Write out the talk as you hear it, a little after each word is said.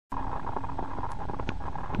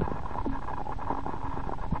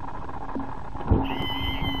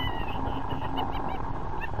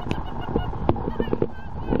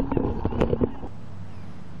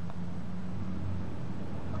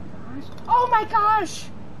my gosh!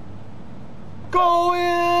 Go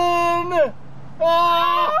in!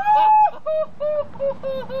 Ah!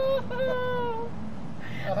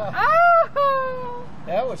 Oh!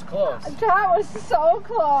 That was close. That was so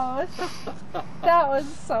close. That was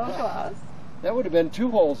so close. That would have been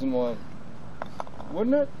 2 holes in one,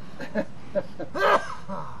 wouldn't it?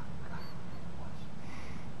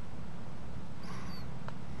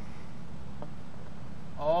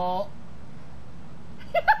 Oh.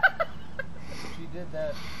 She did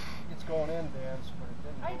that. It's going in dance, but it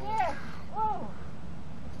didn't. I did. Whoa.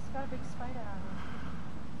 I just got a big spider on it.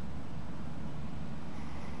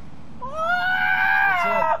 That's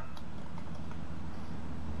it.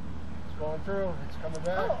 It's going through. It's coming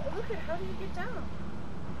back. Oh, look at how do you get down?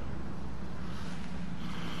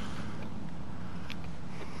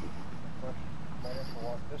 Might have to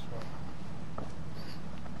walk this way.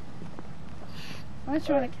 Why don't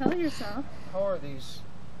you want to kill yourself? How are these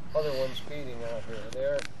other ones feeding out here? They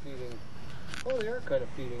are feeding. Oh, they are kind of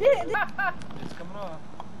feeding. It's coming off.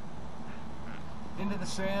 Into the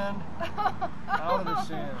sand. Out of the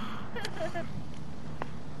sand.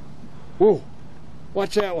 Whoa!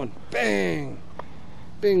 Watch that one. Bang!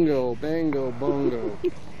 Bingo, bango, bongo.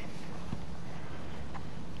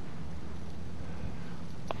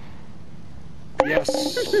 Yes.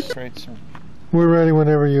 Create some We're ready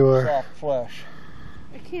whenever you are. soft flesh.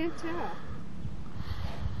 I can't tell.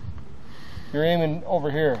 You're aiming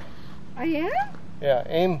over here. I am? Yeah,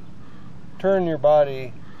 aim. Turn your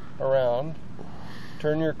body around.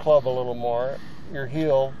 Turn your club a little more. Your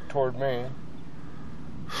heel toward me.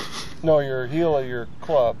 No, your heel of your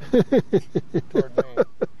club toward me.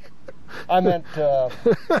 I meant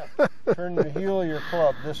turn the heel of your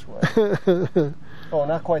club this way. Oh,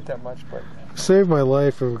 not quite that much, but... Save my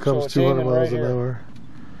life if it comes it's 200 aiming miles right an here. hour.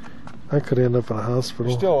 I could end up in a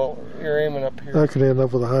hospital. You're aiming up here. I could end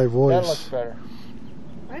up with a high voice. That looks better.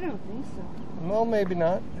 I don't think so. Well, maybe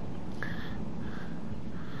not.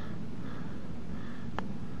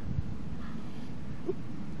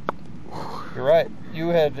 You're right. You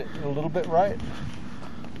had a little bit right.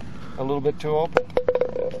 A little bit too open.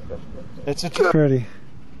 It's a trick. Ready.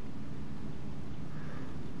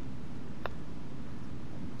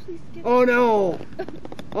 Oh no!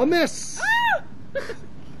 A miss! Ah!